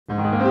Hello,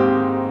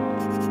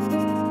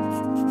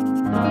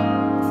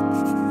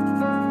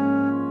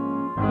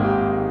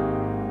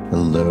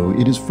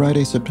 it is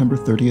Friday, September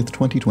 30th,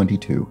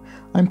 2022.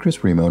 I'm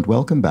Chris Remo, and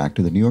welcome back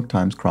to the New York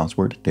Times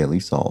Crossword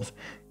Daily Solve.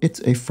 It's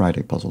a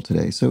Friday puzzle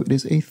today, so it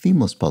is a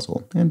themeless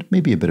puzzle, and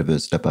maybe a bit of a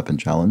step up in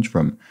challenge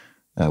from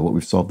what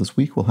we've solved this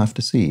week. We'll have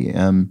to see.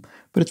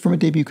 But it's from a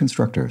debut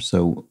constructor,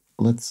 so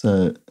let's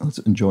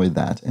enjoy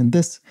that. And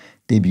this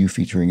debut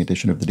featuring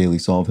edition of the Daily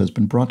Solve has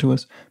been brought to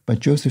us by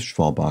Joseph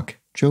Schwalbach,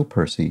 Joe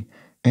Percy,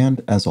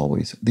 and, as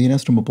always, the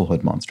inestimable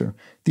Hood Monster,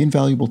 the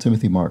invaluable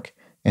Timothy Mark,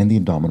 and the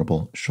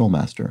indomitable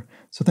Shoalmaster.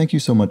 So thank you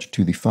so much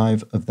to the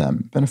 5 of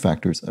them,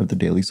 benefactors of the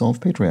Daily Solve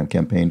Patreon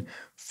campaign,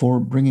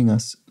 for bringing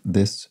us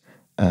this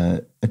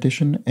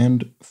edition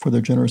and for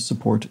their generous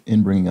support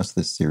in bringing us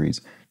this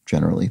series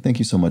generally. Thank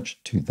you so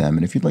much to them.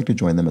 And if you'd like to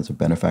join them as a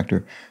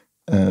benefactor,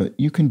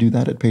 you can do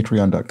that at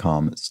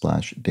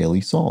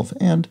patreon.com/dailysolve.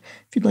 And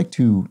if you'd like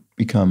to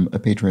become a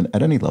patron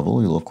at any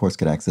level, you'll of course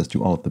get access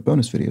to all of the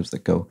bonus videos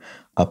that go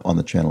up on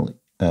the channel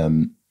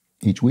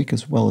each week,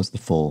 as well as the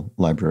full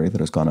library that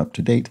has gone up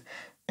to date.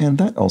 And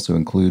that also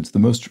includes the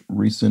most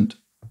recent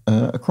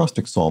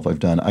acrostic solve I've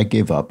done. I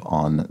gave up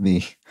on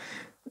the...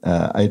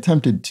 I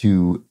attempted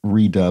to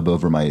redub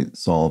over my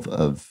solve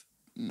of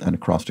an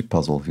acrostic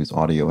puzzle whose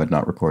audio had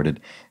not recorded,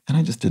 and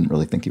I just didn't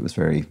really think it was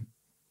very...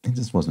 It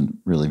just wasn't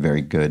really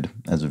very good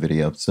as a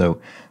video.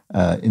 So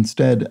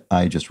instead,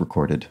 I just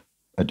recorded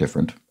a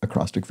different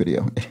acrostic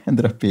video. It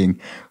ended up being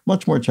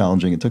much more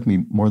challenging. It took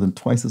me more than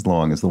twice as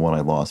long as the one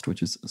I lost,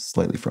 which is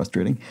slightly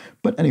frustrating.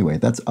 But anyway,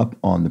 that's up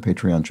on the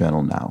Patreon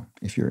channel now,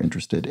 if you're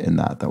interested in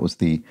that. That was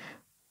the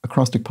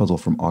acrostic puzzle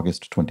from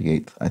August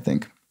 28th, I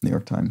think, New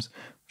York Times,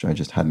 which I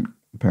just hadn't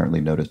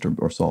apparently noticed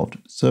or solved.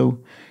 So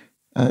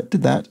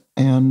did that.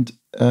 And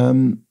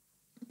and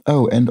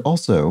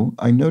also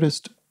I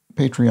noticed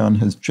Patreon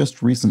has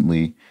just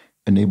recently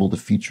enabled a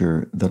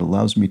feature that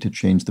allows me to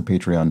change the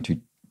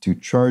Patreon to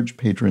charge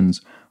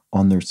patrons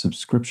on their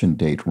subscription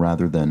date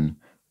rather than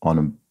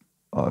on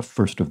a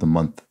first of the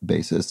month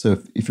basis.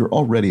 So if you're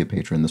already a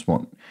patron, this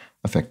won't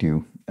affect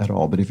you at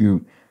all. But if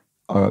you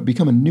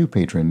become a new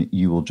patron,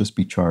 you will just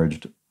be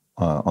charged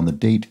on the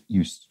date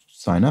you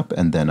sign up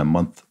and then a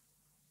month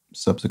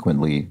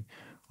subsequently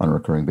on a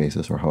recurring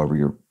basis, or however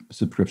your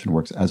subscription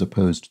works, as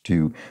opposed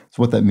to...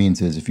 So what that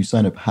means is if you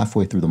sign up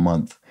halfway through the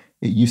month,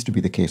 it used to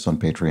be the case on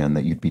Patreon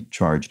that you'd be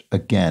charged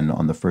again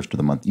on the first of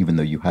the month, even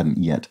though you hadn't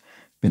yet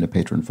been a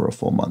patron for a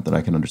full month. And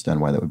I can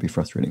understand why that would be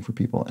frustrating for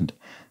people, and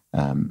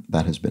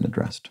that has been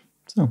addressed.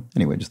 So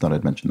anyway, just thought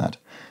I'd mention that.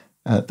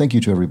 Thank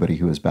you to everybody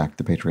who has backed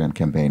the Patreon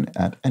campaign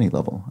at any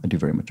level. I do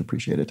very much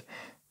appreciate it.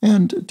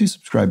 And do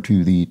subscribe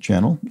to the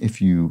channel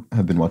if you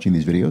have been watching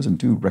these videos, and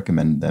do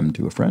recommend them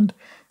to a friend.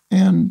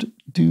 And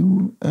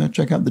do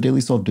check out the Daily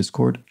Solve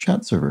Discord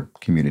chat server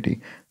community.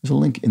 There's a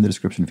link in the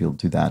description field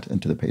to that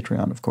and to the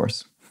Patreon, of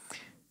course.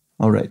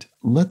 All right,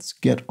 let's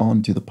get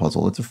on to the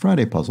puzzle. It's a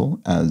Friday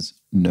puzzle. As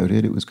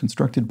noted, it was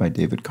constructed by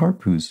David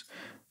Karp, whose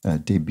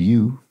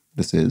debut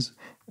this is,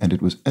 and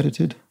it was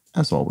edited,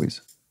 as always,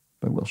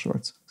 by Will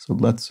Shorts. So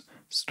let's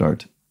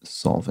start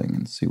solving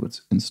and see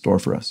what's in store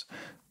for us.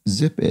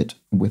 Zip it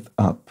with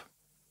up,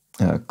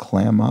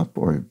 clam up,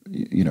 or,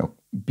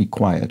 be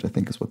quiet, I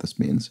think is what this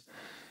means.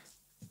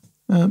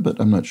 But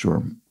I'm not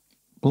sure.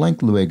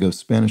 Blank luego,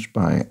 Spanish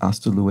by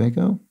hasta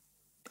luego,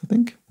 I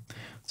think.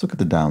 Let's look at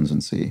the downs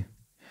and see.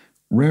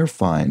 Rare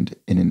find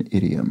in an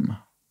idiom.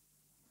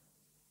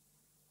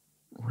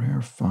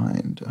 Rare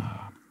find.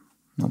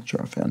 Not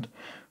sure offhand.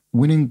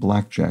 Winning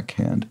blackjack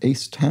hand.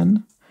 Ace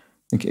 10?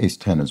 I think ace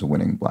 10 is a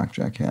winning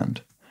blackjack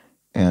hand.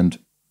 And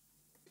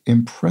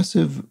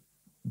impressive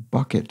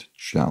bucket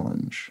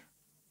challenge.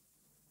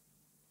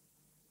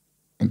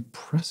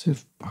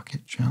 Impressive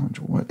bucket challenge.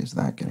 What is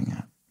that getting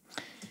at?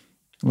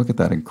 Look at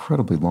that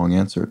incredibly long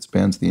answer. It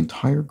spans the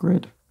entire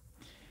grid.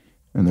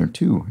 And there are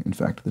two, in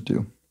fact, the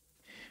two.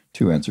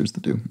 Two answers,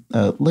 the two.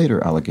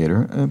 Later,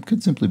 alligator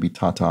could simply be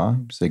ta-ta,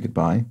 say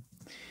goodbye.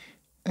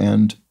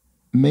 And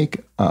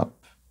make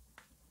up.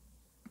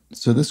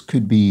 So this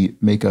could be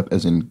make up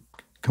as in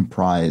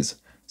comprise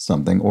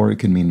something, or it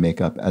could mean make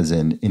up as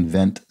in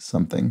invent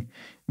something.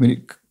 I mean,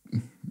 it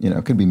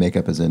could be make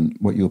up as in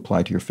what you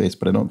apply to your face,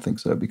 but I don't think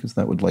so, because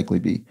that would likely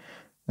be...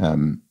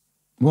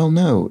 well,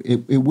 no,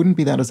 it wouldn't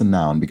be that as a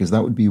noun, because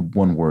that would be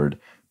one word,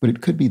 but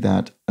it could be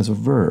that as a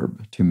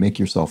verb, to make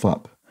yourself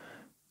up.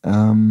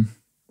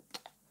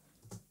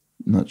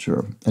 Not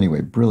sure.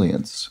 Anyway,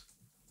 brilliance.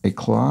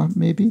 Éclat,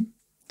 maybe?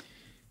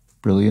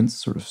 Brilliance,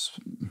 sort of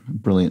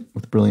brilliant,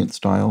 with brilliant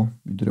style.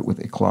 You did it with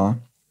éclat.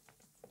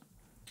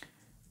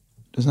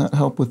 Does that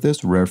help with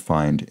this? Rare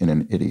find in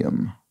an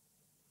idiom.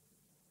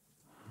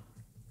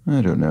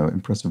 I don't know.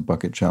 Impressive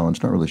bucket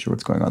challenge. Not really sure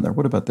what's going on there.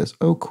 What about this?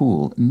 Oh,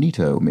 cool.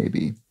 Neato,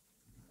 maybe.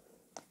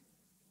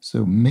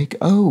 So make...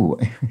 Oh!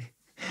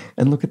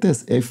 And look at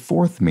this. A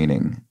fourth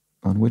meaning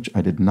on which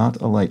I did not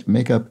alight.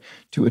 Make up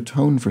to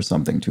atone for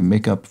something. To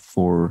make up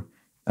for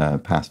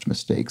past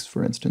mistakes,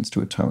 for instance. To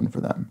atone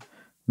for them.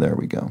 There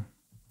we go.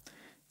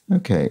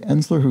 Okay,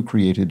 Ensler, who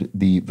created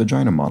the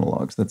Vagina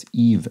Monologues. That's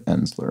Eve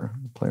Ensler,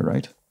 the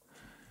playwright.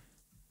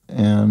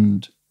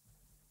 And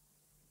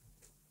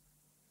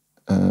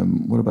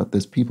what about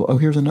this? People. Oh,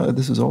 here's another.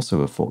 This is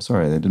also a full.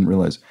 Sorry, I didn't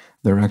realize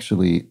there are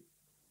actually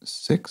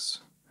 6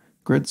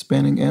 grid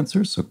spanning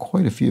answers, so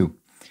quite a few.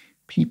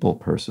 People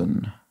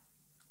person,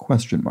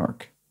 question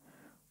mark.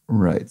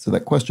 Right, so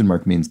that question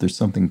mark means there's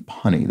something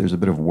punny. There's a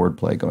bit of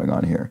wordplay going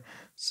on here.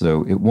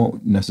 So it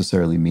won't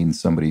necessarily mean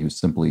somebody who's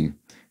simply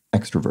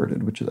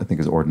extroverted, which I think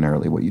is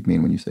ordinarily what you'd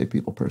mean when you say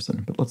people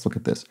person. But let's look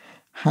at this.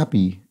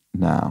 Happy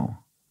now.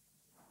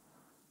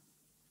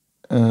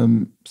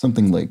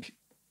 Something like,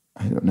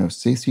 I don't know,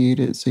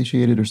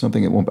 satiated or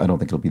something. It won't. I don't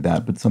think it'll be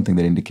that, but something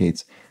that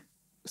indicates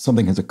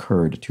something has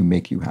occurred to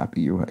make you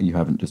happy. You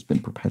haven't just been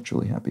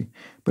perpetually happy.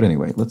 But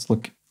anyway, let's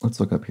look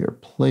up here.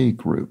 Play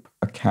group,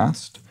 a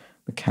cast,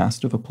 the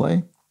cast of a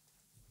play.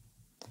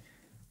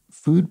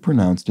 Food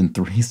pronounced in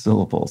 3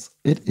 syllables.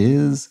 It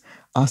is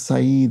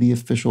acai, the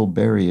official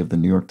berry of the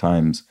New York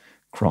Times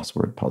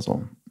crossword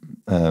puzzle.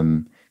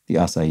 The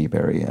acai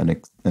berry,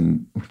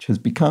 and which has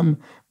become,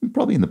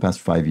 probably in the past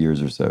 5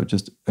 years or so,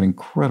 just an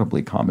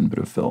incredibly common bit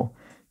of fill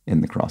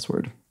in the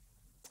crossword.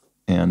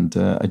 And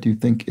I do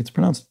think it's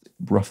pronounced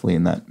roughly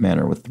in that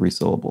manner with 3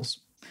 syllables.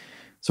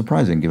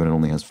 Surprising, given it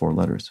only has 4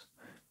 letters.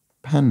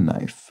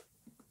 Penknife,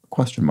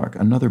 question mark,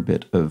 another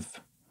bit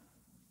of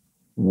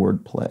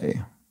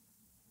wordplay.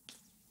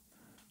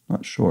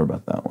 Not sure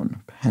about that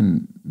one.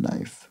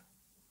 Penknife.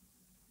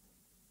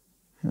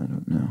 I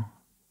don't know.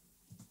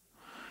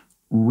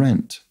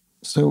 Rent.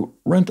 So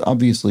rent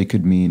obviously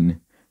could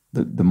mean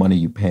the money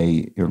you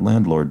pay your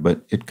landlord,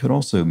 but it could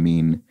also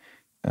mean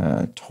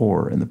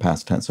tore in the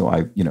past tense. So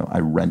I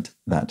rent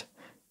that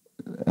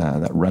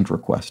rent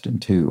request in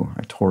 2.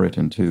 I tore it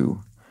in 2.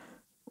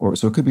 Or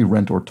so it could be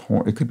rent or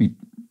torn. It could be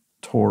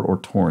tore or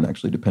torn,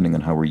 actually, depending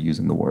on how we're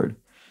using the word.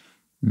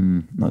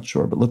 Not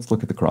sure, but let's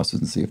look at the crosses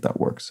and see if that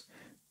works.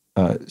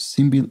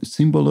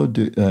 Simbolo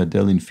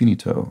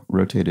dell'infinito,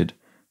 rotated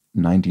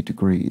 90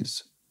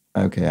 degrees.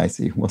 Okay, I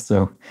see. Well,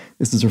 so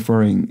this is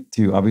referring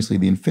to, obviously,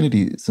 the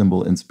infinity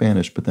symbol in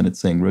Spanish, but then it's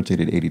saying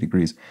rotated 80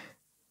 degrees.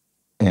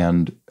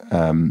 And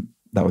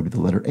that would be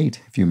the letter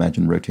 8. If you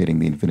imagine rotating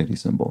the infinity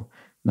symbol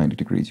 90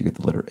 degrees, you get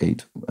the letter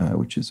 8,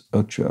 which is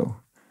ocho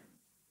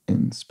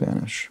in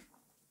Spanish.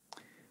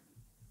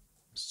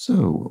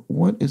 So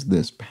what is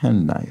this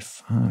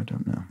penknife? I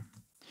don't know.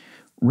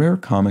 Rare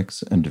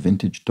comics and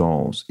vintage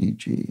dolls,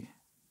 e.g.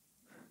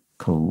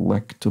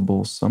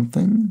 Collectible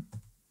something?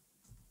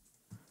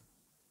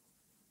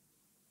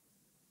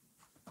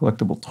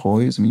 Collectible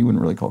toys? I mean, you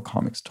wouldn't really call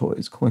comics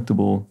toys.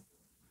 Collectible...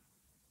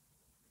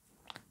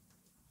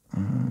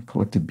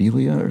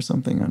 collectibilia or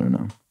something? I don't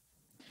know.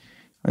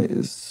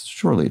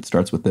 Surely it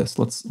starts with this.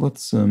 Let's look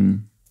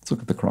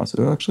at the cross.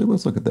 Actually,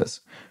 let's look at this.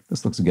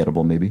 This looks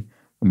gettable, maybe.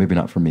 Or maybe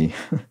not for me.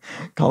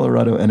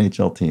 Colorado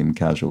NHL team,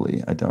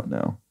 casually. I don't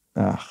know.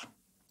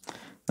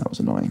 That was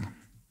annoying.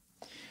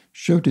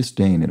 Show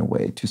disdain in a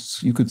way.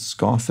 You could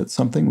scoff at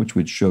something, which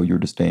would show your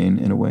disdain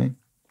in a way.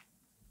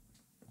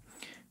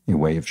 A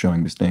way of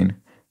showing disdain.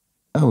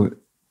 Oh,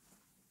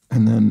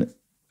 and then,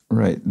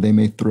 right, they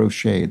may throw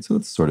shade. So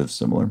it's sort of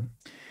similar.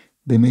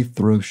 They may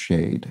throw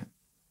shade.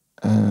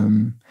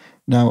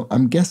 Now,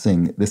 I'm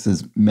guessing this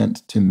is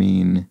meant to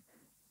mean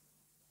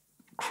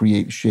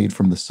create shade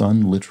from the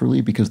sun,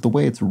 literally, because the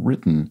way it's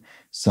written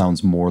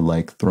sounds more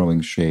like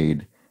throwing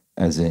shade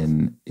as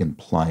in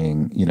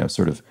implying,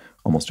 sort of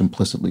almost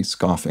implicitly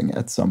scoffing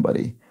at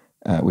somebody,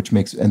 which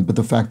makes, but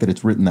the fact that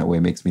it's written that way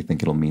makes me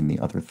think it'll mean the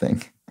other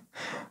thing.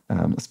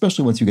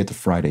 Especially once you get to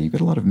Friday, you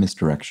get a lot of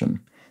misdirection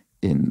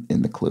in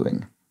the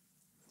cluing.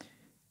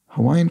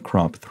 Hawaiian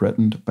crop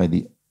threatened by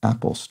the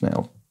apple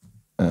snail.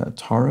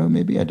 Taro,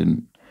 maybe?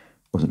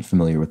 Wasn't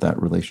familiar with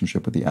that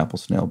relationship with the apple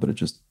snail, but it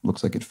just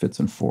looks like it fits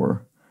in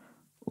 4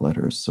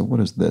 letters. So what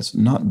is this?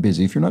 Not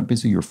busy. If you're not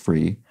busy, you're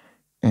free.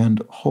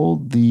 And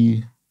hold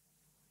the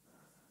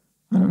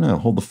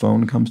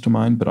phone comes to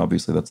mind, but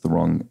obviously that's the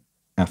wrong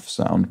F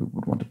sound. We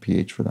would want a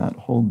PH for that.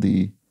 Hold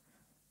the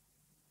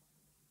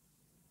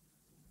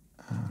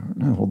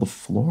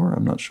floor?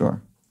 I'm not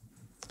sure.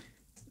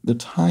 The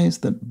ties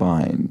that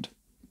bind.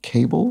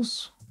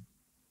 Cables?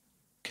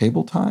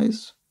 Cable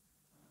ties?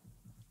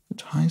 The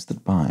ties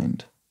that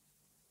bind.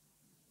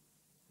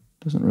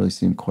 Doesn't really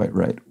seem quite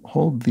right.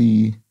 Hold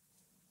the...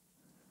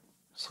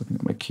 Just looking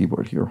at my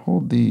keyboard here.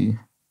 Hold the...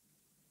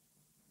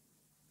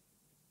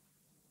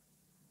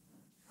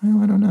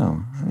 Oh, I don't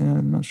know.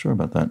 I'm not sure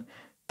about that.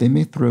 They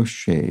may throw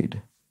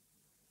shade.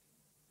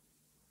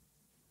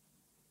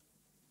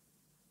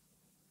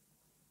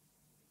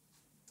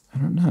 I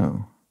don't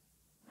know.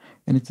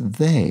 And it's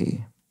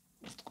they.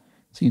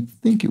 So you'd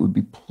think it would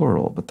be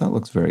plural, but that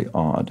looks very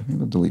odd.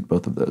 Maybe I'll delete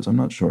both of those. I'm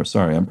not sure.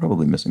 Sorry, I'm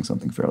probably missing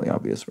something fairly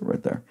obvious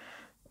right there.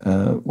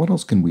 What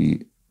else can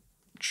we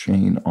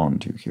chain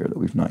onto here that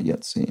we've not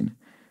yet seen?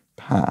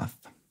 Path.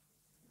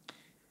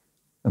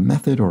 A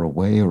method or a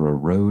way or a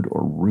road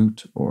or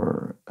route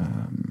or, I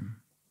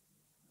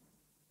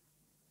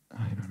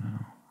don't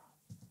know.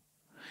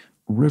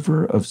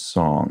 River of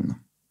song.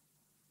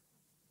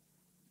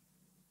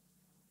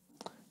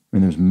 I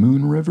mean, there's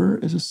Moon River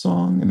is a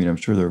song. I mean, I'm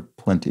sure there are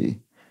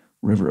plenty.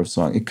 River of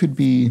Song. It could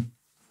be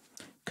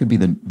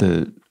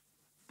the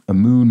a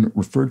moon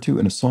referred to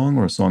in a song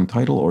or a song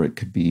title, or it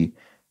could be,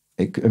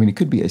 it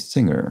could be a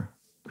singer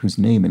whose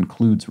name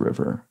includes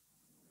river.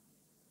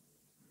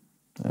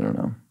 I don't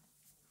know.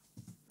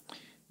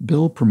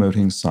 Bill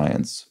promoting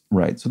science.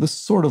 Right. So this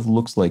sort of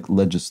looks like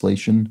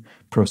legislation,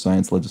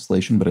 pro-science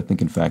legislation, but I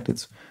think in fact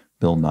it's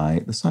Bill Nye,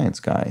 the science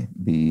guy,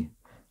 the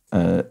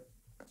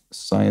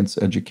science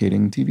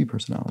educating TV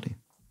personality.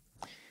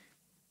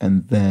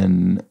 And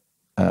then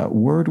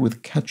word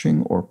with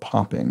catching or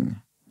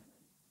popping.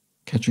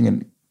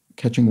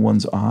 Catching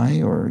one's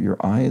eye, or your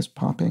eye is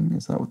popping.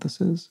 Is that what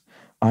this is?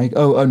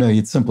 Oh no,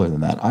 it's simpler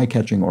than that. Eye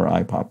catching or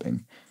eye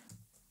popping.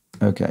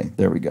 Okay,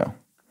 there we go.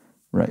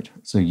 Right.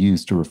 So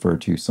used to refer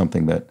to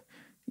something that,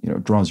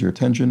 draws your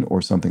attention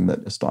or something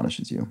that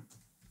astonishes you.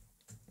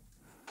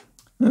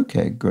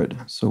 Okay, good.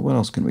 So what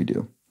else can we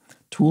do?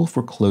 Tool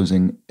for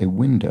closing a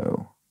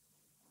window.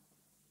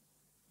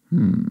 I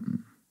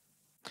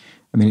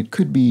mean, it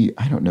could be,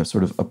 I don't know,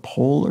 sort of a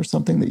pole or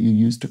something that you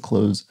use to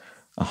close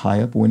a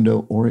high-up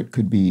window, or it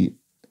could be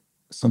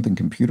something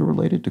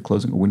computer-related to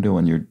closing a window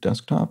on your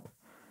desktop.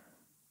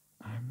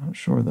 I'm not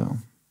sure, though.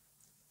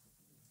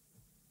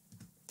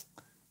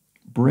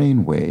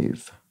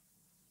 Brainwave.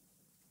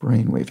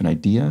 Brainwave, an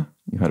idea?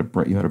 You had a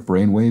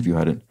brainwave, you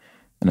had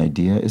an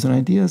idea. Is an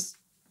idea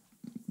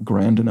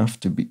grand enough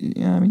to be,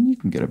 yeah, I mean, you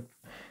can get an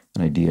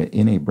idea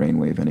in a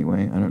brainwave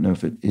anyway. I don't know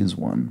if it is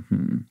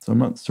one. So I'm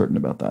not certain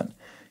about that.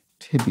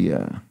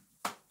 Tibia.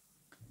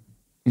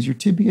 Is your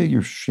tibia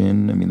your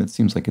shin? I mean, that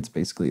seems like it's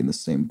basically in the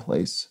same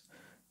place.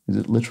 Is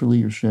it literally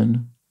your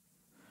shin?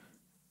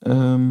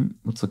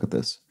 Let's look at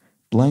this.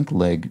 Blank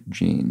leg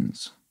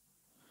jeans.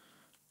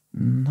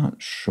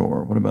 Not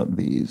sure. What about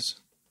these?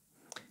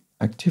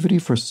 Activity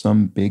for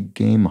some big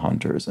game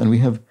hunters. And we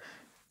have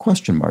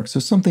question marks.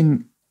 So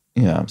something,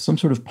 yeah, some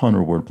sort of pun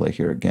or wordplay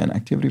here. Again,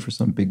 activity for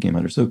some big game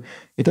hunters. So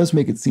it does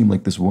make it seem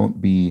like this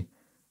won't be,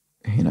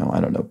 I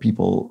don't know,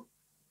 people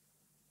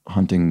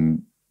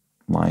hunting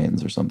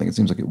lions or something. It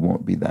seems like it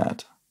won't be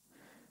that.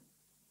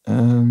 But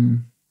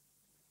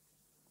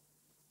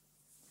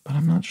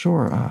I'm not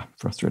sure.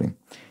 Frustrating.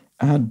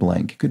 Add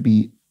blank. It could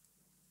be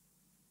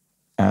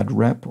add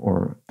rep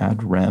or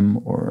add rem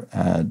or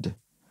add.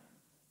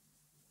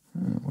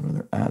 What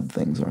other add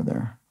things are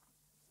there?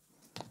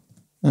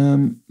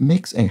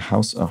 Makes a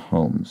house a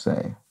home,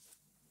 say.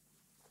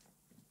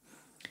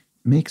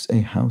 Makes a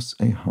house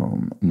a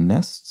home.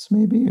 Nests,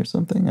 maybe, or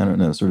something? I don't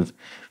know. Sort of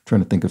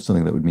trying to think of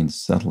something that would mean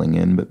settling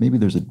in, but maybe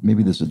there's a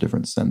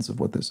different sense of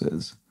what this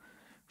is.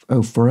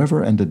 Oh,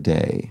 forever and a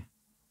day.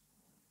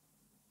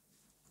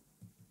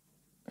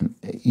 An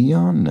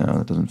eon? No,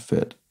 that doesn't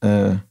fit.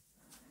 I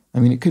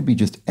mean, it could be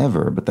just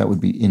ever, but that would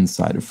be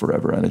inside of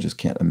forever, and I just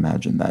can't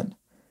imagine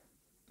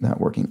that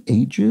working.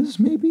 Ages,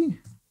 maybe?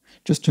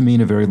 Just to mean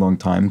a very long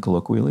time,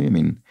 colloquially. I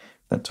mean,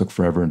 that took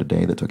forever and a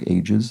day. That took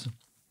ages.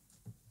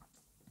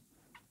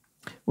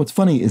 What's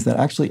funny is that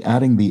actually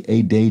adding the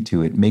a day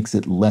to it makes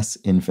it less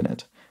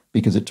infinite,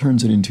 because it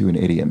turns it into an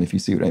idiom, if you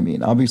see what I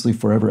mean. Obviously,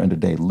 forever and a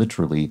day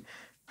literally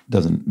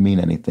doesn't mean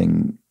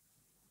anything.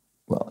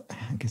 Well,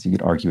 I guess you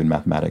could argue in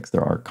mathematics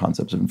there are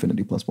concepts of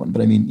infinity plus one,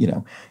 but I mean,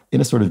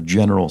 in a sort of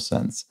general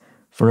sense,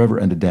 forever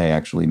and a day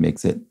actually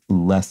makes it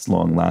less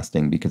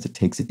long-lasting because it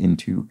takes it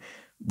into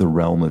the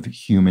realm of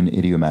human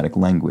idiomatic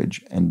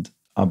language. And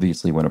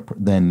obviously, when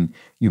then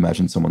you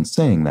imagine someone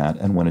saying that,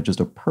 and when just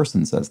a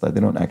person says that,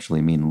 they don't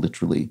actually mean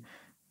literally,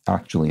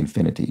 actually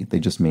infinity. They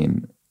just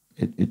mean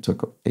it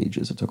took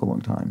ages. It took a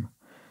long time.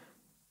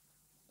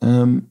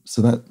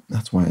 So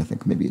that's why I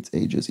think maybe it's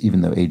ages,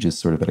 even though ages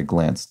sort of at a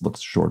glance looks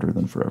shorter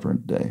than forever and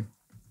a day.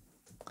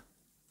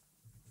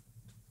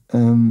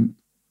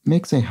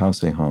 Makes a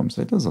house a home.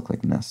 So it does look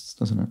like nests,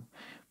 doesn't it?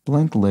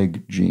 Blank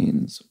leg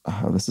jeans.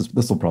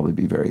 This will probably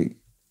be very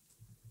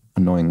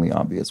annoyingly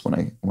obvious when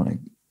I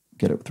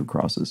get it through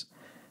crosses.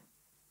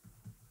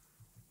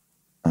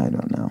 I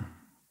don't know.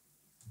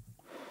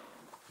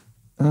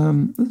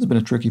 This has been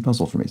a tricky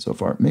puzzle for me so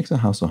far. Makes a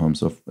house a home.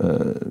 So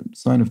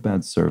sign of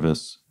bad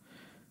service.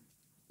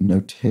 No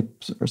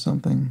tips or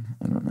something.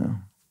 I don't know.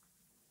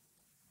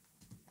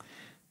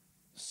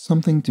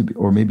 Something to be,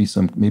 or maybe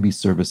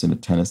service in a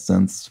tennis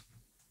sense.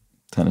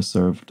 Tennis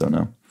serve. Don't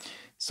know.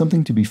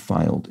 Something to be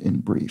filed in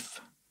brief.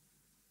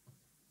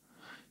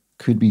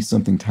 Could be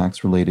something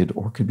tax related,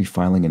 or could be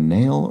filing a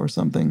nail or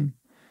something.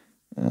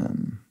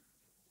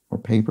 Or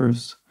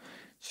papers.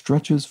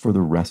 Stretches for the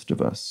rest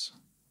of us.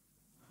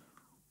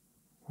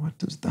 What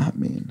does that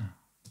mean?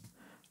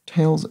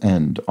 Tales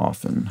end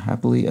often.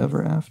 Happily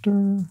ever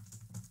after?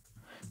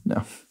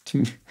 No,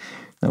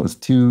 that was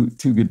too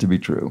good to be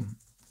true.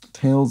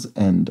 Tales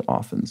end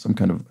often. Some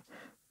kind of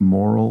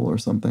moral or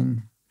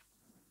something.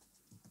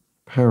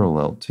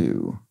 Parallel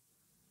to.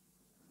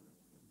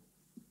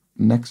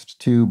 Next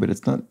to, but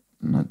it's not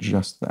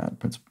just that.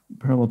 But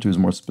parallel to is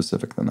more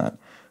specific than that.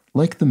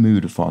 Like the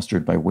mood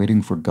fostered by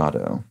waiting for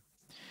Godot.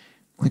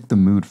 Like the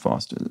mood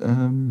fostered.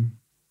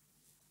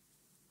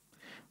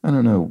 I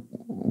don't know,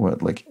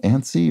 what, like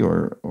antsy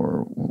or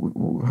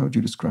how would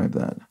you describe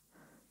that?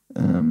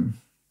 Um,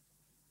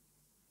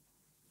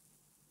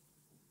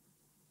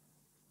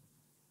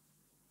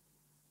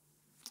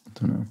 I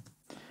don't know.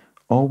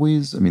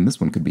 Always, I mean, this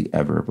one could be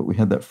ever, but we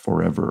had that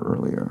forever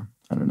earlier.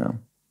 I don't know.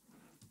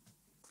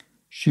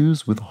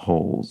 Shoes with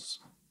holes.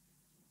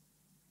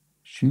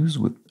 Shoes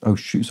with, oh,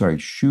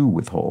 shoe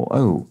with hole.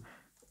 Oh,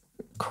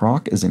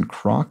 croc as in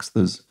Crocs.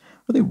 Those,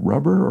 are they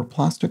rubber or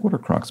plastic? What are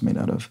Crocs made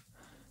out of?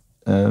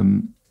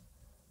 Um,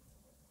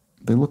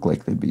 they look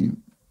like they'd be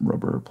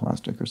rubber or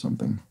plastic or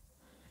something.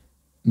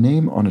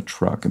 Name on a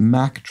truck. A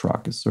Mack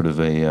truck is sort of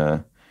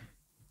a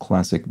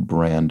classic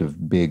brand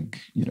of big,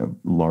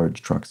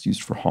 large trucks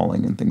used for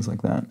hauling and things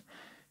like that.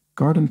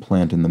 Garden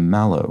plant in the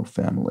mallow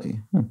family.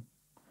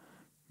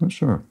 Not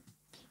sure.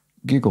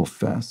 Giggle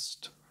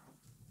Fest.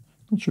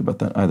 Not sure about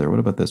that either. What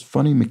about this?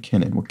 Funny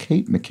McKinnon. Well,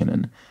 Kate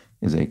McKinnon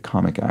is a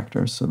comic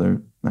actor, so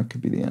that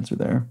could be the answer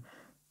there.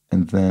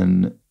 And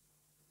then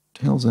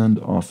Tail's End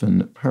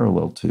often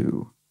parallel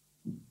to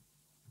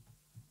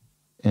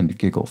and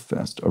Giggle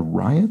Fest. A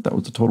riot? That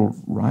was a total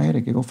riot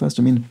at Giggle Fest?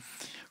 I mean,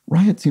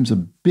 riot seems a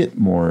bit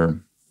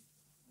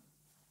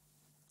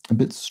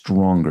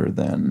stronger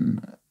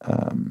than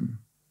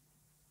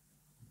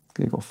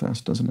Giggle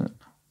Fest, doesn't it?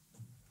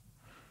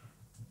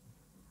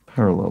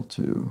 Parallel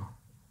to.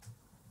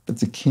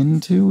 It's akin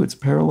to, it's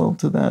parallel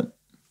to that.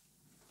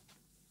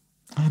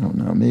 I don't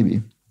know,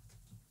 maybe.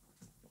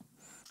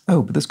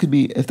 Oh, but this could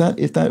be, if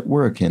that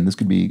were akin, this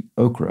could be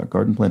okra,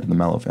 garden plant in the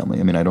mallow family.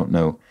 I mean, I don't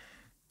know,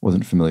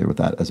 wasn't familiar with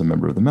that as a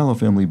member of the mallow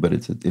family, but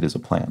it is a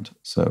plant.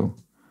 So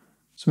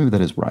maybe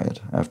that is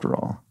riot after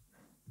all.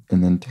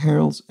 And then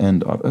Tails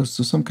End off. Oh,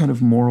 so some kind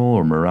of moral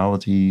or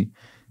morality,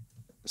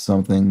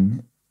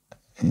 something.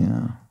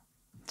 Yeah.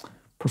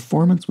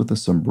 Performance with a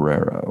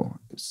sombrero,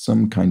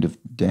 some kind of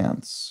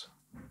dance.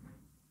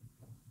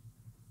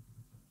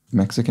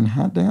 Mexican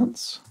hat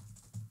dance?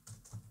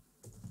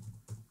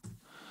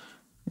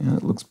 Yeah,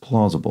 it looks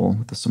plausible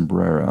with the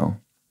sombrero.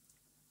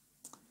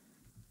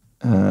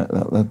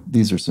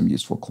 These are some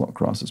useful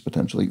crosses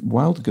potentially.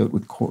 Wild goat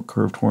with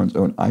curved horns.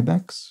 Oh, an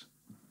ibex?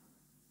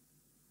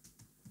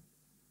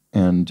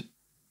 And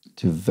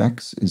to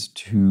vex is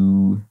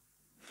to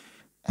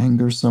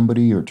anger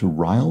somebody or to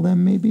rile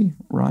them, maybe?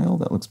 Rile,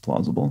 that looks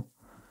plausible.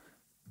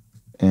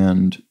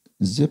 And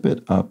zip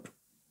it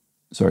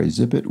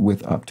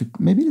with up to,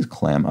 maybe just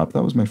clam up.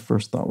 That was my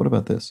first thought. What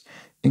about this?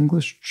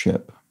 English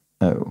chip.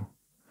 Oh,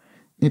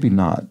 maybe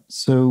not.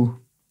 So,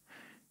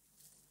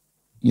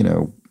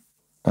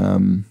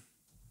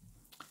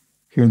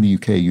 here in the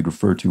UK, you'd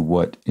refer to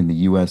what in the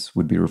US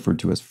would be referred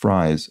to as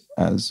fries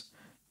as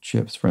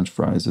chips, French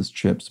fries as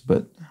chips,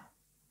 but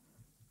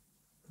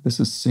this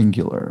is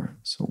singular.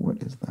 So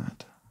what is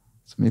that?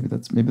 So maybe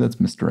that's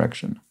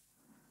misdirection.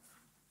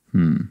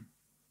 Run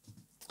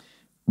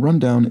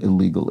down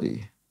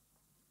illegally.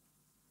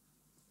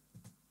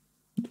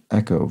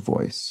 Echo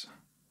voice.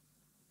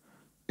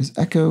 Is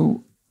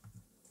Echo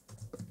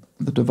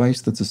the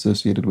device that's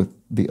associated with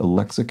the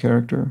Alexa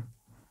character?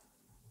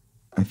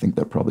 I think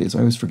that probably is. I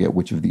always forget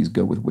which of these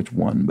go with which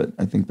one, but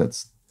I think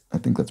that's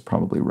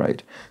probably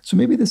right. So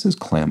maybe this is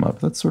clam up.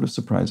 That's sort of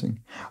surprising.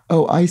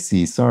 Oh, I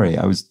see. Sorry,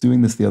 I was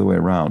doing this the other way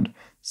around.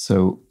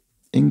 So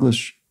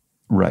English,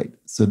 right.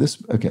 So this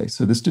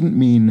didn't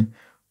mean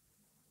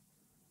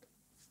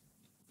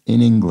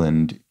in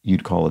England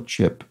you'd call a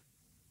chip.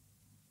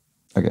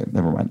 Okay,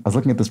 never mind. I was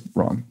looking at this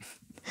wrong.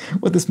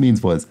 What this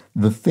means was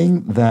the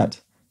thing that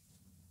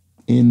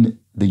in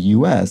the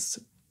US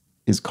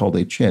is called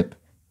a chip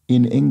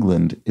in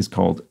England is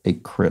called a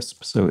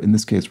crisp. So in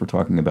this case, we're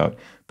talking about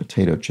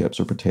potato chips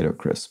or potato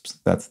crisps.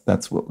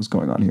 That's what was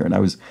going on here. And I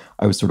was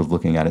sort of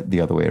looking at it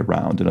the other way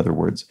around. In other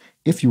words,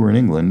 if you were in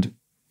England,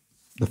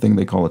 the thing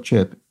they call a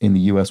chip in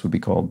the US would be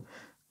called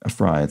a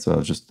fry. And so I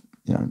was just,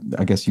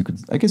 I guess you could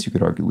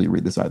arguably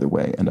read this either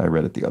way, and I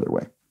read it the other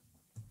way.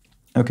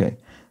 Okay,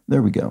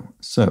 there we go.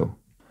 So,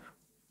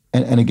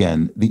 and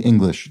again, the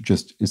English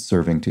just is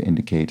serving to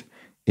indicate,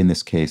 in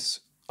this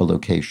case, a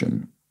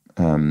location.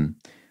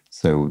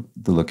 So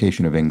the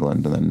location of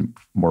England, and then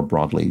more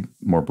broadly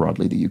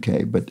the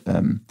UK. But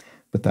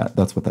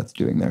that's what that's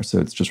doing there. So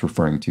it's just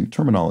referring to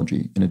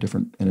terminology in a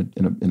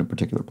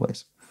particular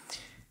place.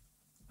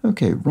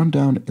 Okay, run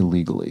down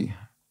illegally.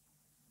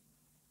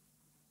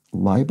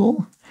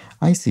 Libel?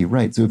 I see,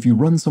 right. So if you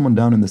run someone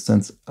down in the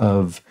sense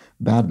of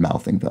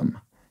bad-mouthing them,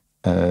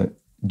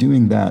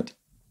 doing that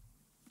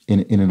in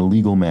an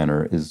illegal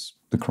manner is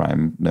the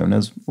crime known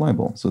as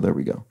libel. So there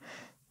we go.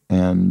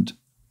 And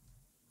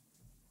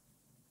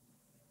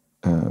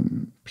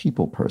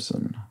people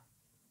person.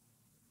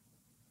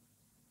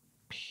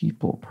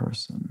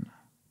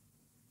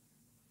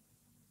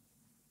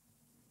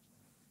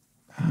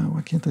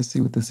 Why can't I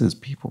see what this is?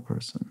 People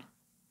person.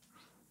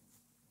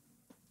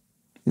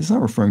 It's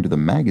not referring to the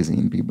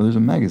magazine People. There's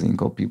a magazine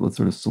called People. It's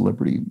sort of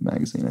celebrity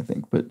magazine, I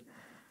think. But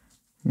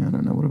yeah, I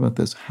don't know. What about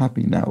this?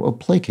 Happy now. Oh,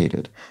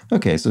 placated.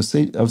 Okay, so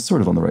I was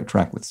sort of on the right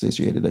track with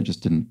satiated. I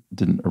just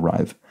didn't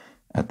arrive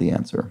at the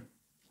answer.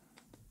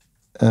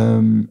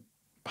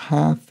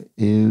 Path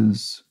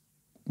is,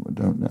 I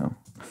don't know.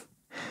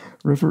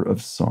 River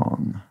of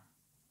Song.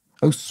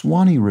 Oh,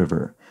 Swanee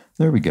River.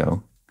 There we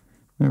go.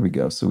 There we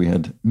go. So we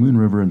had Moon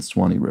River and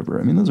Swanee River.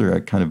 I mean, those are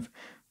kind of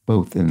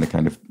both in the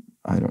kind of,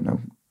 I don't know,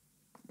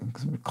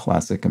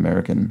 classic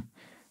American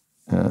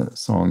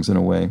songs in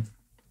a way.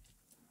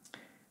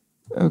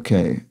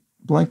 Okay,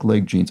 blank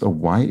leg jeans. Oh,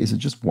 why is it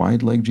just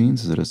wide leg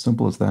jeans? Is it as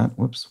simple as that?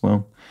 Whoops.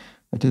 Well,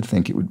 I did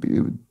think it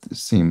would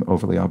seem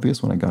overly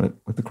obvious when I got it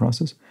with the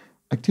crosses.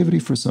 Activity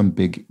for some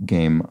big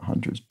game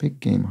hunters. Big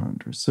game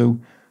hunters. So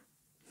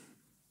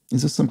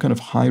is this some kind of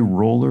high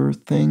roller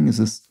thing? Is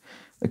this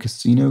a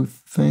casino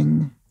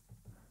thing?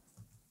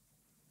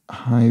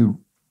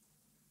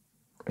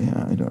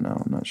 Yeah, I don't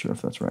know. I'm not sure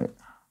if that's right.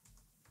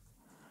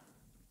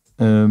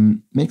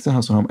 Makes a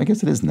house a home. I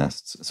guess it is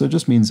nests. So it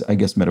just means, I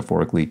guess,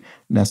 metaphorically,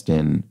 nest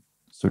in,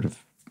 sort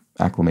of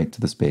acclimate to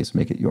the space,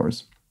 make it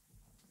yours.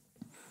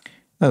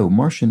 Oh,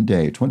 Martian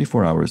day,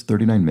 24 hours,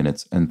 39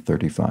 minutes, and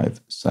 35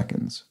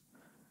 seconds.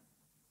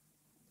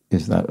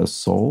 Is that a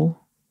soul?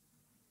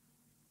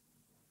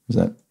 Is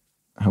that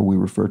how we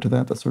refer to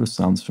that? That sort of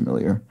sounds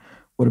familiar.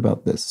 What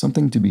about this?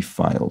 Something to be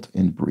filed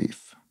in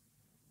brief.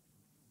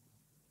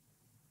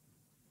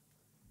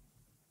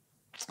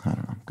 I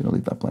don't know. I'm going to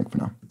leave that blank for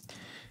now.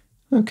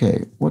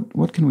 Okay,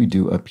 what can we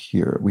do up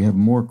here? We have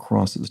more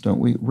crosses, don't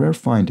we? Rare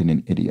find in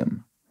an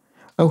idiom.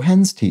 Oh,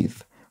 hen's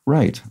teeth.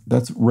 Right,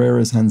 that's rare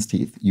as hen's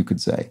teeth, you could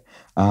say.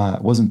 I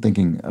wasn't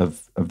thinking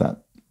of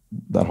that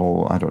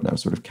whole, I don't know,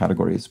 sort of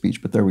category of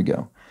speech, but there we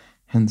go.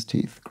 Hen's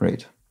teeth,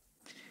 great.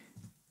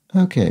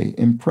 Okay,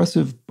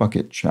 impressive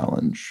bucket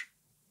challenge.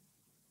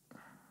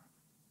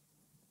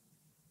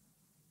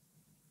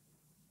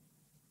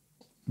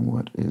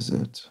 What is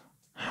it?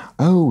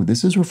 Oh,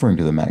 this is referring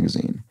to the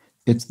magazine.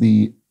 It's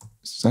the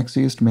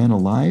sexiest man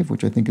alive,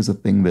 which I think is a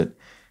thing that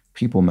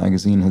People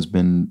magazine has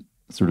been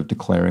sort of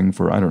declaring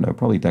for, I don't know,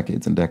 probably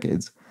decades and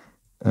decades.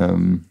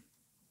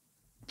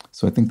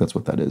 So I think that's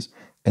what that is.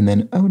 And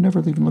then, oh, never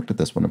even looked at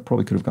this one. I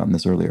probably could have gotten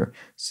this earlier.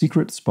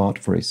 Secret spot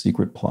for a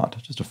secret plot.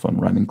 Just a fun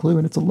rhyming clue,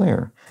 and it's a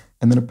lair.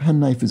 And then a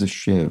penknife is a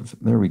shiv.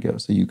 There we go.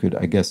 So you could,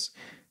 I guess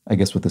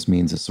what this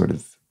means is sort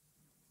of,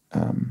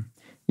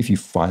 if you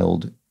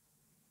filed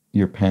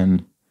your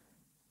pen,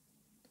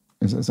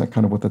 is that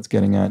kind of what that's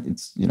getting at?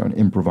 It's, you know, an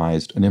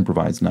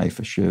improvised knife,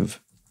 a shiv.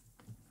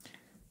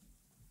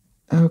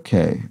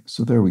 Okay,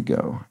 so there we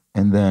go.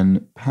 And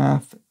then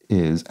path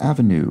is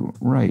avenue,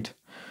 right,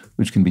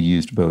 which can be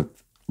used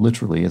both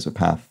literally as a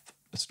path,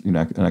 you know,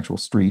 an actual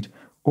street,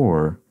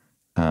 or,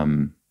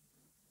 you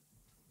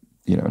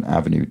know, an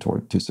avenue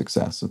to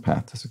success, a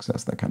path to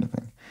success, that kind of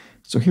thing.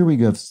 So here we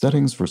go,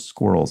 settings for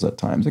squirrels at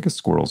times. I guess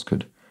squirrels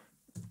could,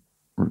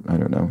 I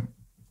don't know,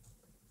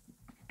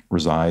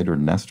 reside or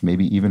nest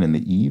maybe even in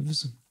the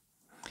eaves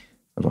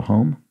of a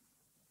home.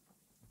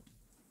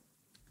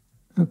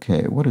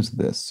 Okay, what is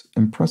this?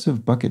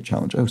 Impressive bucket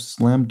challenge. Oh,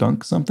 slam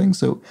dunk something?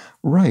 So,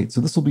 right, so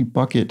this will be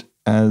bucket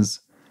as,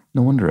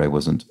 no wonder I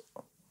wasn't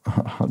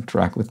on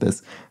track with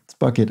this. It's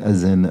bucket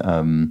as in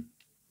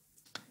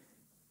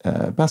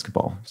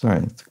basketball. Sorry,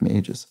 it took me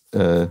ages.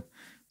 So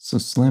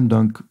slam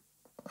dunk,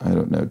 I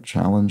don't know,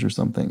 challenge or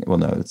something. Well,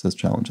 no, it says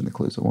challenge in the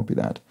clue, so it won't be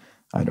that.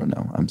 I don't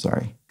know, I'm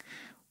sorry.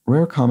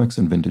 Rare comics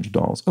and vintage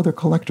dolls. Oh, they're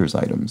collector's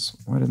items.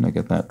 Why didn't I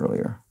get that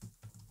earlier?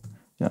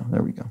 Yeah,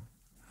 there we go.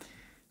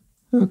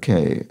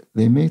 Okay,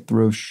 they may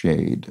throw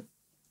shade.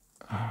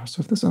 So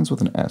if this ends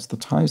with an S, the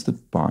ties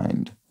that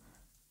bind.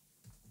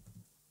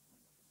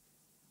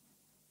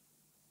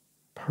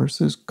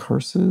 Purses,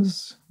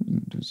 curses?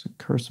 Does a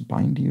curse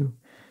bind you?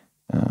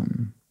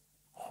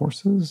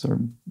 Horses are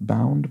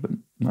bound, but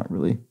not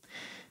really. It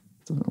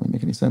doesn't really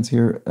make any sense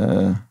here.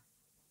 Very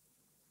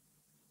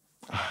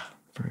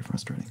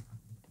frustrating.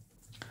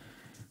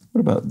 What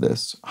about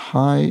this?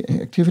 High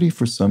activity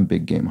for some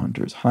big game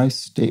hunters. High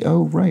stake.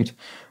 Oh, right.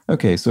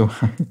 Okay, so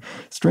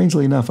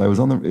strangely enough, I was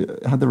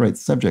had the right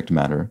subject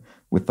matter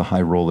with the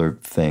high roller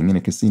thing in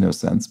a casino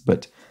sense,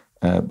 but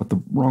the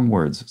wrong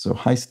words. So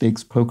high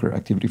stakes poker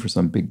activity for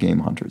some big game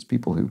hunters,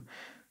 people who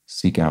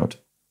seek out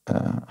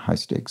high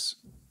stakes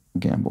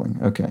gambling.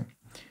 Okay,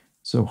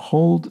 so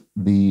hold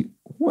the.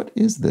 What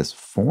is this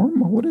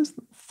form? What is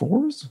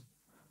fours?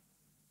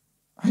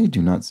 I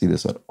do not see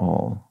this at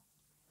all.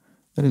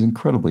 That is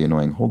incredibly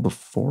annoying. Hold the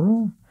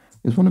fora?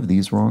 Is one of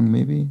these wrong,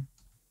 maybe?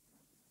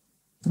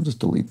 I'll just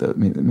delete that.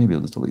 Maybe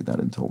I'll just delete that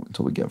until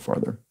we get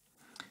farther.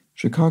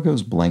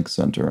 Chicago's Blank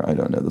Center. I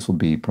don't know. This will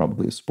be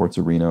probably a sports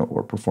arena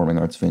or performing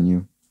arts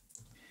venue.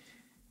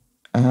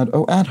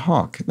 Ad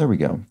hoc. There we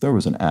go. There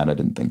was an ad I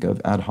didn't think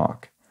of. Ad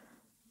hoc.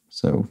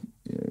 So,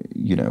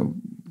 you know,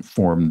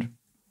 formed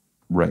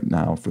right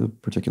now for the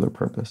particular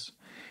purpose.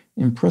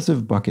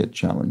 Impressive bucket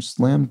challenge.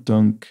 Slam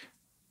dunk.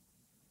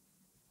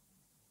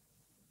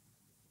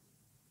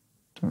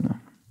 Don't know.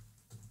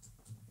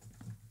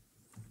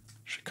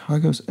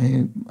 Chicago's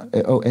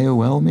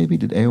AOL maybe?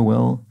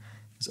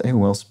 Has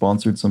AOL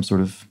sponsored some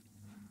sort of,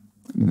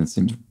 I mean, it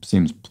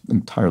seems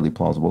entirely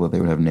plausible that they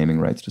would have naming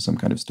rights to some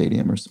kind of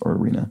stadium or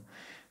arena.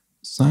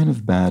 Sign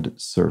of bad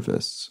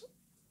service.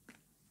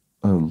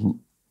 Oh,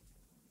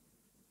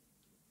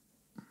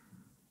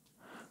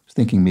 was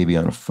thinking maybe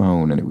on a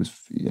phone and it was,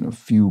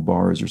 few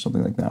bars or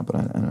something like that, but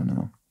I don't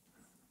know.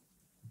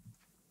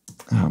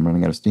 Oh, I'm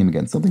running out of steam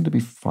again. Something to be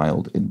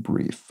filed in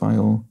brief.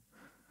 File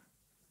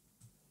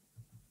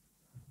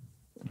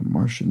a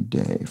Martian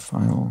day.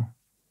 File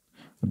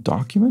a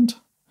document?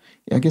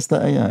 I guess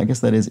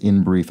that is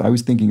in brief. I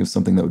was thinking of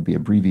something that would be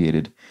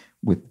abbreviated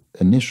with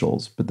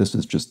initials, but this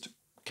is just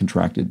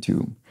contracted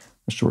to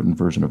a shortened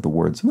version of the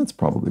word, so that's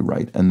probably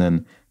right. And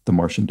then the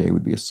Martian day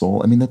would be a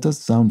soul. I mean, that does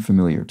sound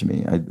familiar to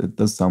me. It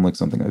does sound like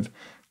something I've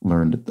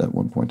learned at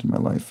one point in my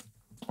life.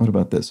 What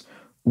about this?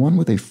 One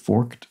with a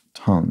forked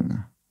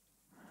tongue.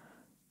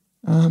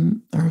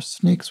 There are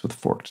snakes with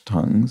forked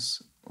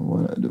tongues.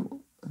 What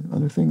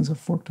other things have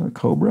forked tongue?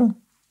 Cobra?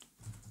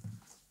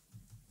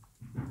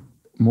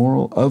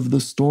 Moral of the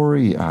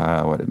story.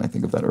 Why didn't I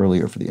think of that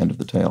earlier for the end of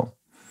the tale?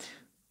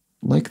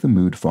 Like the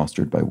mood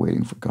fostered by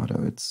waiting for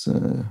Godot. It's,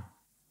 we'll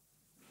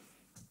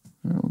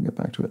get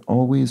back to it.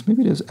 Always,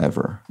 maybe it is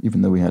ever,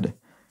 even though we had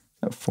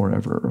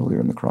forever earlier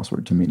in the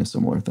crossword to mean a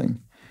similar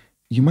thing.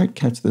 You might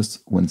catch this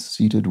when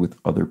seated with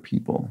other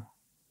people.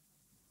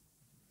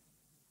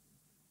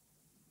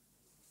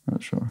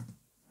 Not sure.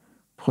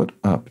 Put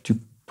up.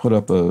 To put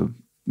up a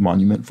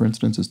monument, for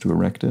instance, is to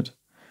erect it.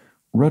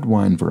 Red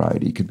wine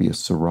variety could be a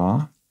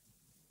Syrah,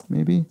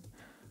 maybe.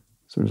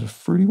 Sort of a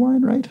fruity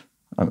wine, right?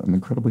 I'm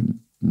incredibly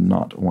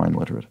not wine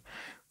literate.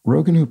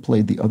 Rogen, who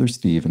played the other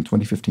Steve in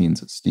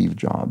 2015's Steve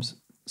Jobs.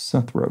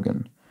 Seth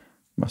Rogen.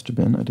 Must have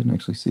been. I didn't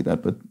actually see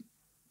that, but...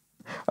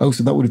 Oh,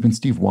 so that would have been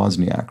Steve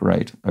Wozniak,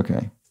 right.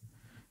 Okay.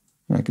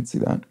 Yeah, I could see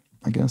that,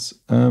 I guess.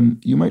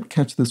 You might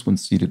catch this when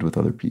seated with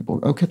other people.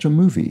 Oh, catch a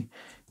movie.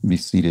 Be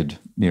seated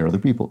near other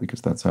people,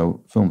 because that's how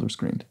films are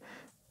screened.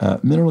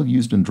 Mineral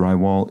used in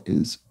drywall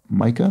is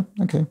mica.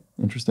 Okay,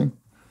 interesting.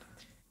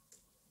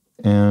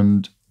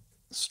 And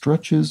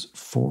stretches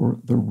for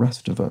the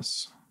rest of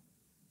us.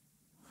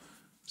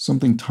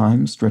 Something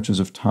times, stretches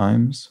of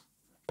times,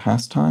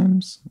 past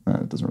times.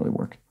 It doesn't really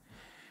work.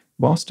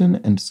 Boston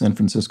and San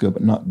Francisco,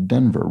 but not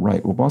Denver.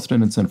 Right. Well,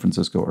 Boston and San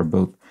Francisco are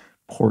both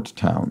port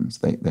towns.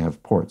 They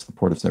have ports, the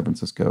port of San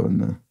Francisco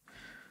and the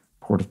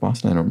port of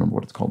Boston. I don't remember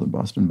what it's called in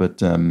Boston, but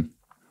Denver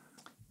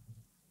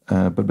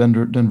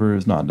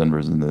is not. Denver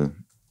is in the,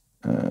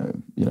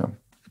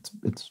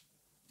 it's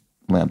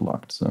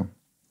landlocked. So,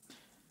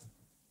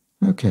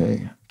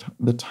 okay,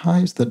 the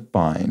ties that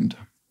bind.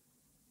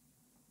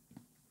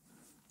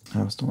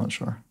 I was still not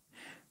sure.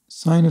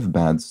 Sign of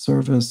bad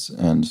service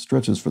and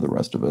stretches for the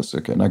rest of us.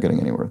 Okay, not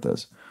getting anywhere with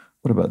this.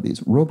 What about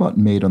these? Robot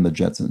maid on the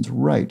Jetsons.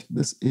 Right.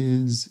 This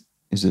is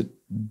it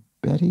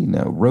Betty?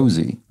 No,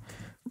 Rosie.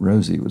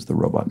 Rosie was the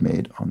robot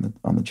maid on the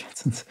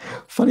Jetsons.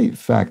 Funny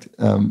fact.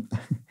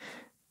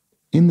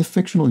 In the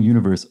fictional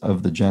universe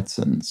of the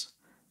Jetsons,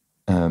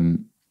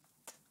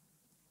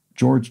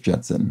 George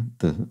Jetson,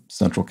 the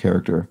central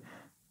character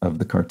of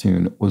the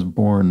cartoon, was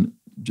born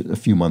a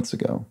few months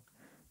ago.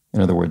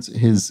 In other words,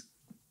 his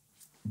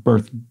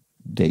birth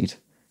date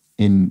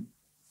in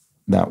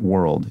that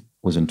world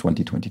was in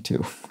 2022,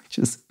 which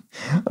is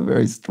a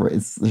very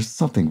strange. There's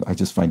something I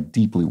just find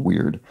deeply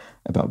weird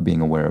about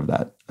being aware of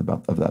that,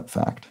 of that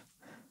fact.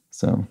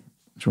 So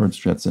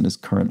George Jetson is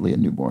currently a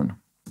newborn.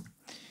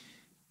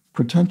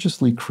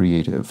 Pretentiously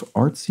creative,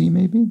 artsy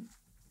maybe?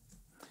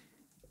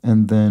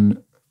 And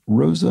then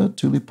Rosa,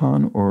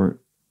 Tulipan,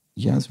 or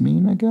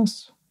Yasmin, I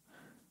guess?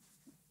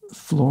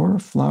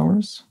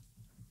 Flowers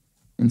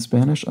in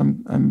Spanish,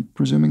 I'm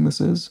presuming this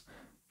is.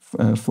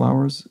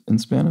 Flowers in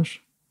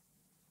Spanish.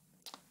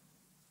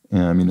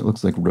 Yeah, I mean, it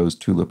looks like rose,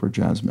 tulip, or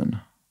jasmine.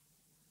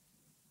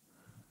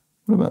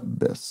 What about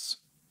this?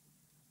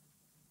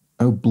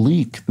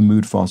 Oblique, the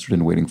mood fostered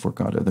in waiting for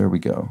Godot. There we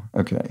go.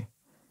 Okay.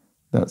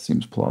 That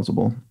seems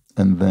plausible.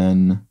 And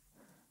then,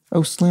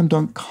 oh, slam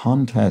dunk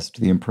contest,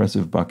 the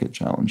impressive bucket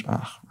challenge.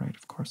 Ah, right,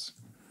 of course.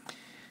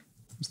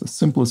 It's the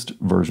simplest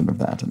version of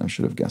that, and I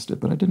should have guessed it,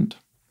 but I didn't.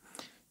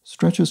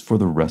 Stretches for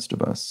the rest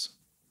of us.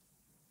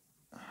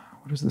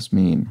 What does this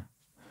mean?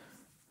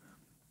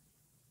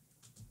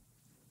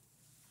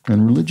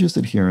 And religious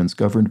adherence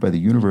governed by the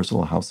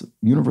Universal House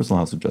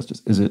of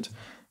Justice. Is it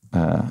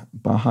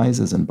Baha'is,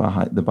 as in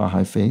the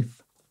Baha'i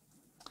faith?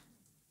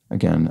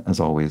 Again,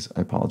 as always,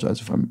 I apologize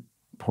if I'm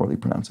poorly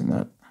pronouncing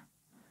that.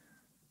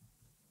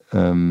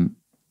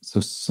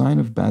 So sign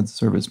of bad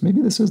service. Maybe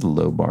this is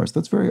low bars.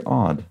 That's very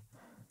odd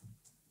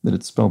that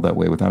it's spelled that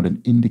way without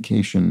an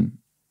indication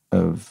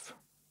of,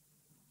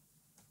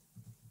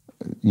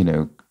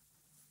 an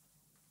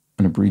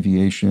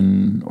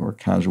abbreviation or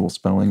casual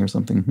spelling or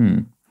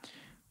something.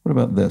 What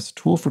about this?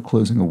 Tool for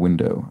closing a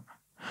window.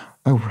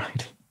 Oh,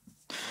 right.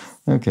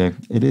 Okay,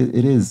 it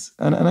is,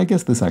 and I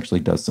guess this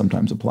actually does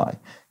sometimes apply.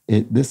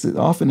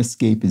 Often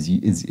escape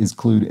is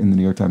clued in the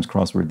New York Times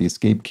crossword. The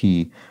escape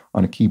key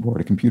on a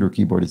computer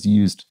keyboard, is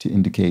used to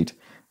indicate,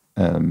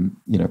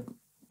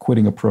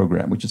 quitting a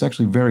program, which is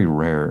actually very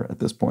rare at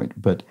this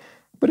point. But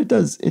it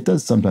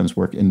does sometimes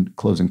work in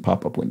closing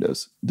pop-up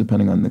windows,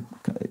 depending on the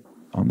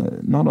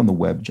not on the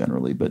web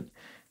generally, but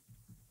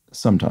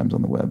sometimes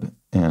on the web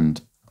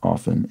and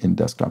often in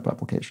desktop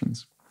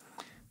applications.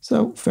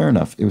 So fair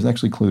enough. It was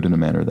actually clued in a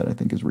manner that I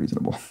think is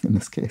reasonable in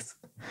this case.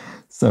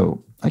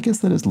 So I guess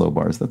that is low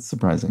bars. That's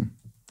surprising.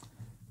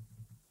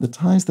 The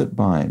ties that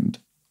bind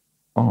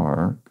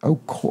are, a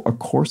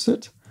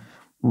corset?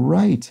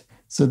 Right.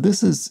 So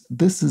this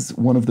is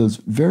one of those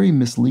very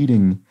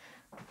misleading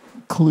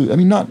clues. I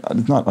mean,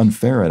 it's not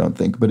unfair, I don't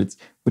think, but it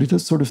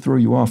does sort of throw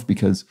you off,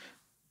 because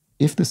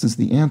if this is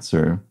the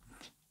answer,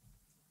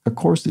 a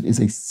corset is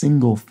a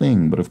single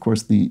thing, but of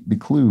course the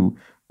clue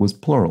was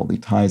plural, the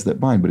ties that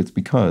bind, but it's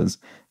because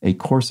a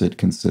corset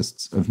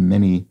consists of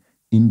many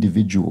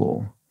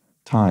individual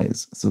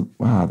ties. So,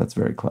 wow, that's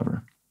very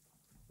clever.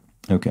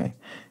 Okay.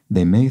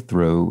 They may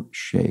throw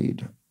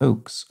shade.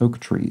 Oaks, oak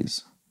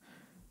trees.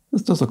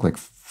 This does look like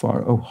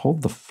fart. Oh,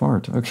 hold the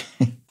fart.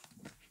 Okay.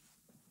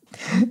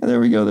 There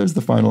we go. There's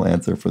the final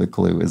answer for the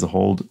clue, is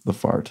hold the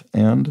fart.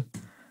 And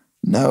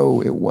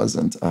no, it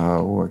wasn't.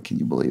 Oh, or can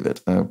you believe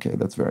it? Okay,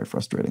 that's very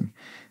frustrating.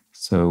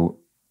 So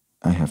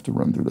I have to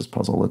run through this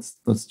puzzle.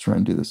 Let's try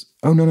and do this.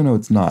 Oh, no,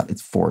 it's not.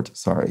 It's fort.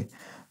 Sorry.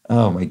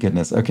 Oh, my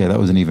goodness. Okay, that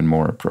was an even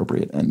more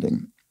appropriate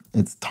ending.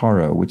 It's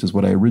taro, which is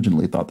what I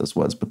originally thought this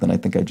was, but then I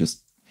think I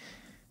just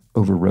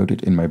overwrote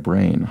it in my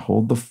brain.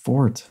 Hold the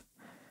fort.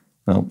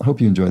 Well, I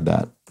hope you enjoyed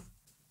that.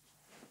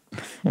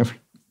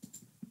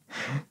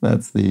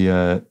 That's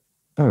the,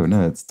 oh,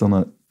 no, it's still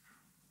not.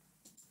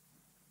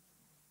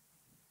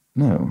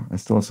 No, I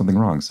still have something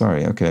wrong.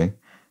 Sorry. Okay.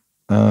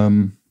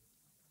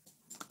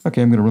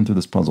 Okay, I'm going to run through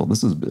this puzzle.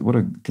 This is, what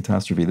a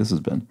catastrophe this has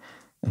been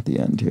at the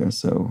end here.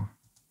 So,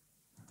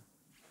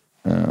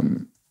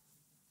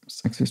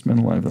 sexiest man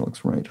alive, that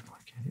looks right.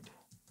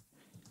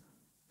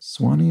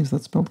 Swanee, is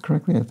that spelled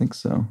correctly? I think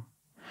so.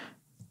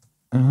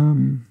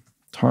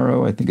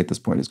 Taro, I think at this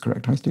point is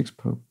correct. High stakes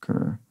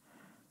poker.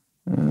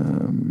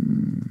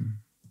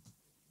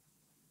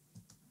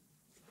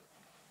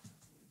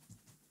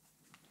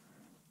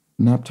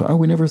 Nap time. Oh,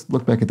 we never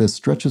look back at this.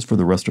 Stretches for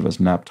the rest of us.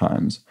 Nap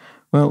times.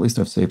 Well, at least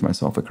I've saved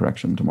myself a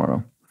correction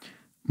tomorrow.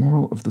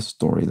 Moral of the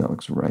story. That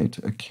looks right.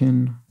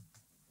 Akin.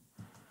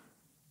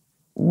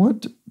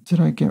 What did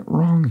I get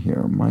wrong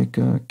here?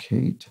 Micah,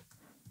 Kate.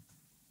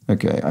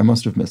 Okay, I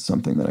must have missed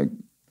something that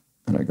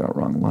I got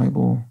wrong.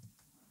 Libel.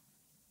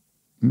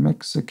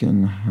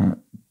 Mexican hat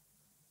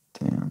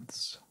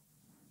dance.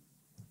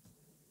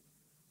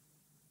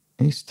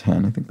 Ace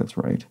 10, I think that's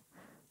right.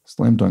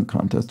 Slam dunk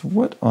contest.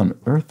 What on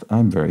earth?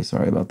 I'm very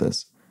sorry about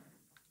this.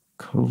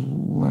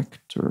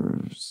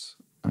 Collector's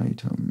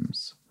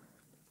items.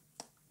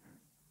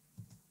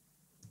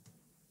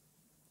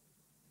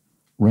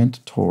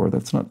 Rent tour.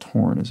 That's not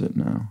torn, is it?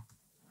 No.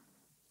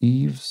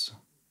 Eves.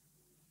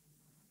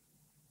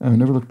 I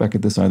never looked back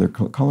at this either.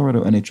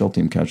 Colorado NHL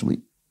team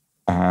casualty.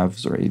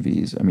 Avs or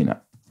AVs. I mean,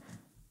 are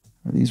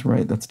these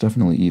right? That's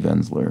definitely Eve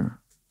Ensler.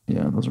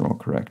 Yeah, those are all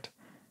correct.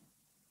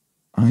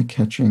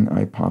 Eye-catching,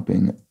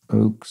 eye-popping,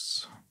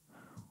 Oaks.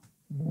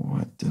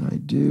 What did I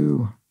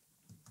do?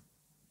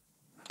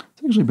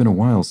 It's actually been a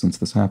while since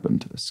this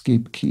happened.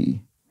 Escape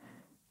key.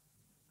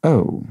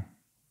 Oh.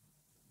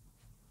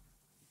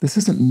 This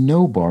isn't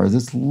no bars,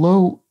 it's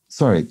low.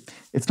 Sorry,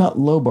 it's not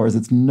low bars,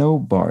 it's no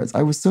bars.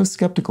 I was so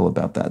skeptical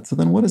about that. So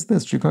then what is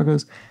this?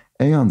 Chicago's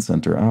Aeon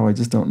Center. Oh, I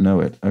just don't know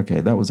it. Okay,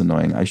 that was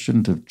annoying. I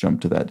shouldn't have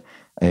jumped to that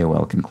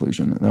AOL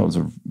conclusion. That was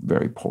a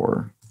very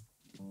poor.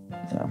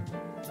 Yeah.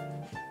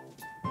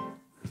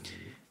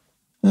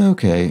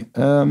 Okay.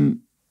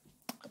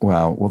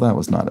 Wow. Well, that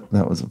was not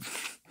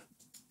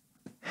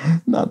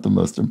not the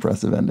most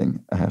impressive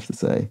ending, I have to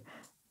say.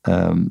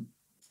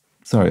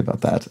 Sorry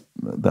about that.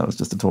 That was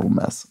just a total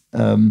mess.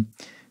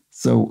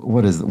 So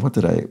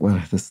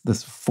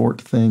this fort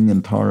thing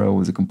in Taro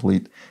was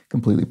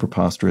completely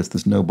preposterous.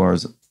 This no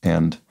bars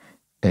and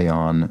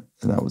Aeon,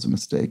 that was a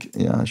mistake.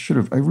 Yeah,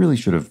 I really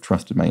should have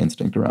trusted my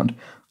instinct around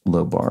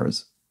low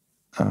bars.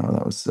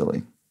 That was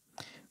silly.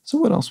 So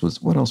what else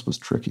was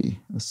tricky?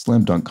 A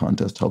slam dunk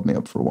contest held me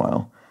up for a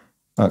while.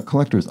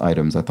 Collector's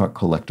items, I thought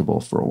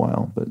collectible for a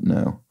while, but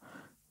no.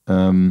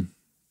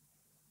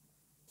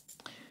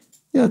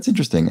 Yeah, it's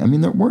interesting. I mean,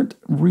 there weren't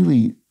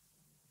really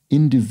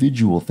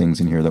individual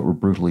things in here that were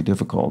brutally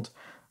difficult.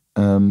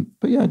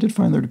 But yeah, I did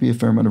find there to be a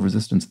fair amount of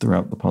resistance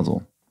throughout the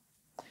puzzle.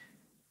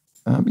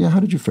 Yeah, how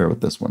did you fare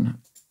with this one?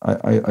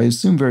 I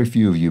assume very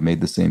few of you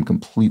made the same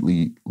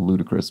completely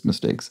ludicrous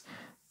mistakes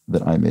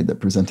that I made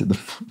that presented the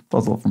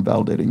puzzle from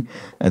validating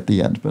at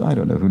the end, but I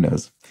don't know, who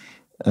knows.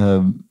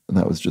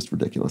 That was just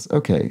ridiculous.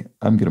 Okay,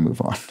 I'm going to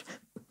move on.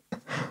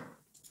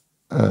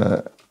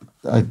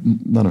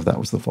 None of that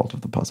was the fault of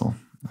the puzzle.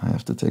 I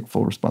have to take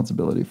full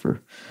responsibility for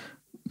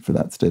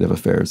that state of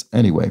affairs.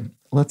 Anyway,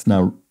 let's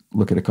now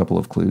look at a couple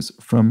of clues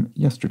from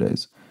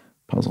yesterday's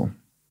puzzle.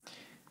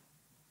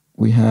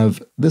 We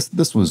have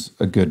this was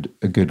a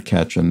good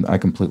catch, and I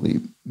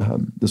completely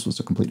this was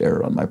a complete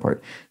error on my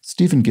part.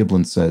 Stephen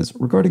Giblin says,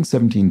 regarding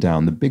 17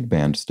 down, the big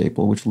band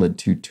staple, which led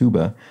to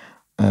tuba.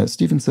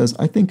 Stephen says,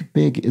 I think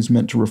big is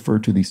meant to refer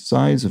to the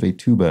size of a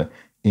tuba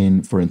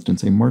in, for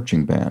instance, a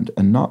marching band,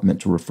 and not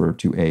meant to refer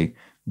to a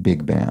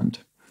big band.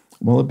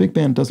 While a big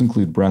band does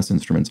include brass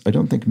instruments, I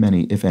don't think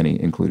many, if any,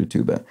 include a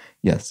tuba.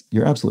 Yes,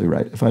 you're absolutely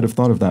right. If I'd have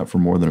thought of that for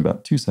more than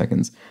about 2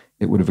 seconds,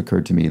 it would have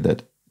occurred to me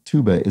that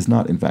tuba is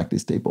not, in fact, a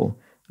staple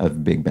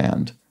of big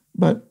band,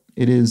 but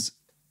it is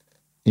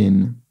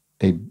in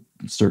a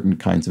certain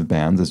kinds of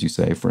bands, as you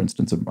say, for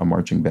instance, a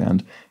marching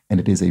band, and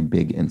it is a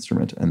big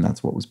instrument, and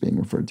that's what was being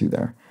referred to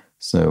there.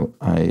 So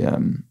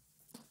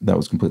that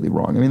was completely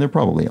wrong. I mean, there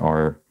probably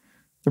are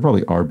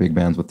big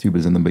bands with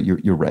tubas in them, but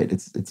you're right.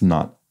 It's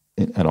not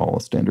at all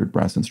a standard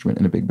brass instrument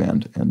in a big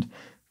band, and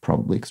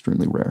probably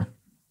extremely rare.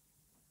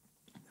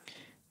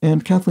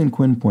 And Kathleen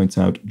Quinn points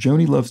out,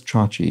 Joni Loves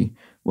Chachi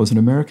was an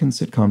American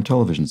sitcom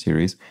television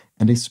series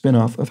and a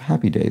spin-off of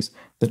Happy Days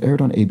that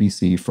aired on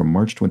ABC from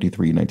March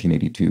 23,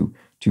 1982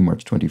 to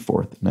March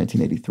 24th,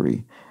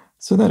 1983.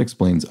 So that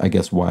explains, I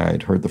guess, why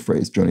I'd heard the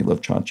phrase Joni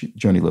Loves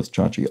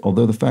Chachi,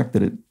 although the fact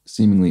that it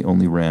seemingly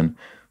only ran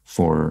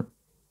for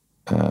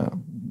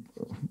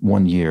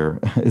 1 year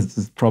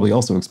probably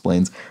also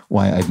explains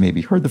why I've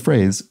maybe heard the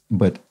phrase,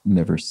 but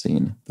never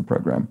seen the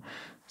program.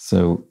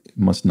 So it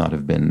must not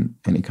have been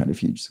any kind of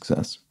huge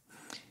success.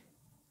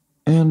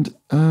 And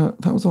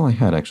that was all I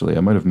had, actually.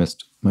 I might have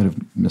missed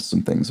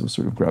some things. I was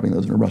sort of grabbing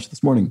those in a rush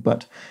this morning.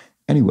 But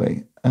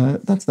anyway,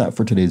 that's that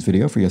for today's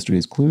video, for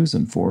yesterday's clues,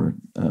 and for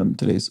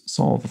today's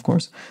solve, of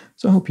course.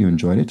 So I hope you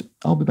enjoyed it.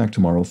 I'll be back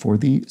tomorrow for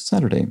the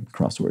Saturday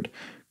crossword.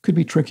 Could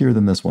be trickier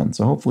than this one,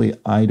 so hopefully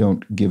I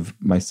don't give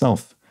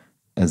myself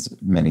as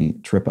many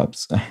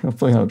trip-ups.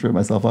 Hopefully I don't trip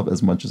myself up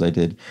as much as I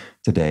did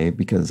today,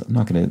 because it's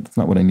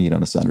not what I need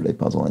on a Saturday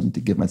puzzle. I need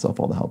to give myself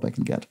all the help I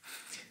can get.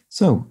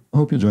 So I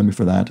hope you'll join me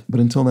for that, but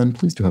until then,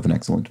 please do have an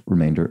excellent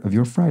remainder of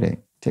your Friday.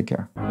 Take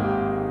care.